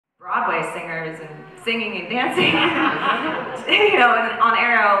Broadway singers and singing and dancing. You know, and on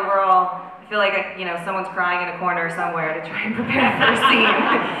Arrow, we're all, I feel like, you know, someone's crying in a corner somewhere to try and prepare for a scene.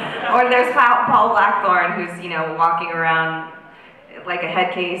 Or there's Paul Blackthorne, who's, you know, walking around like a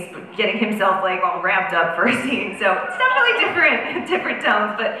head case, getting himself like all ramped up for a scene. So it's definitely different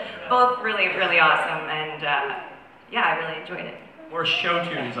tones, but both really, really awesome. And yeah, I really enjoyed it. More show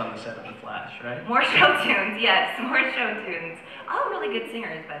tunes on the set of The Flash, right? More show tunes, yes, more show tunes. All really good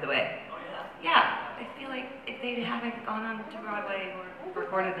singers, by the way. Oh yeah? Yeah, I feel like if they haven't gone on to Broadway or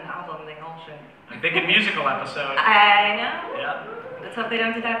recorded an album, they all should. I'm thinking musical episode. I know. Yeah. Let's hope they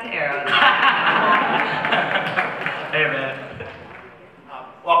don't do that to Arrow. Hey man.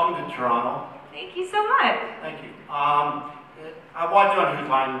 Welcome to Toronto. Thank you so much. Thank you. I watched you on Who's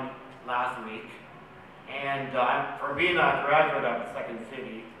Line last week, and for being a graduate of Second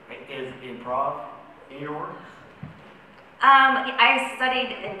City, is improv in your work? I studied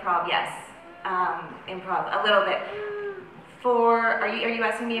improv, yes. Improv, a little bit. Are you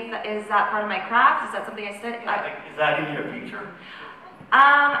asking me if is that part of my craft? Is that something I studied? Is that in your future?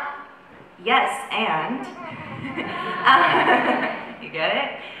 Yes, and you get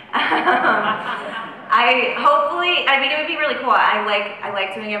it? I mean, it would be really cool. I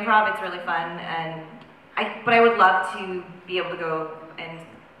like doing improv. It's really fun, but I would love to be able to go and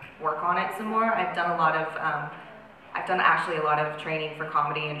work on it some more. I've done actually a lot of training for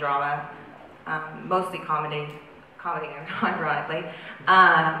comedy and drama, mostly comedy ironically.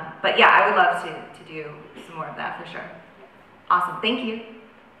 But yeah, I would love to do some more of that for sure. Awesome, thank you.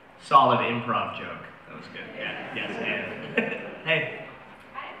 Solid improv joke. That was good. Yeah. Yes. And hey.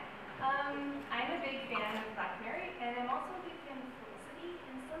 Hi. I'm a big fan of Black Mary, and I'm also a big fan of Felicity.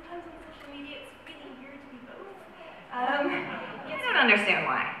 And sometimes on social media, it's really weird to be both. I don't understand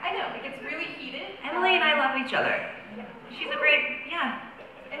why. I know, it gets really heated. Emily and I love each other. Yeah. She's a great, yeah.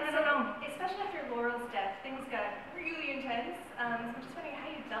 And I don't know. Especially after Laurel's death, things got really intense. So I'm just wondering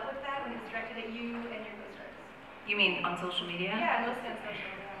how you dealt with that when it was directed at you and your co-stars. You mean on social media? Yeah, mostly on social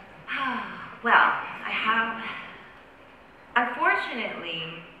media. Well, I have,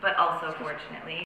 unfortunately, but also fortunately,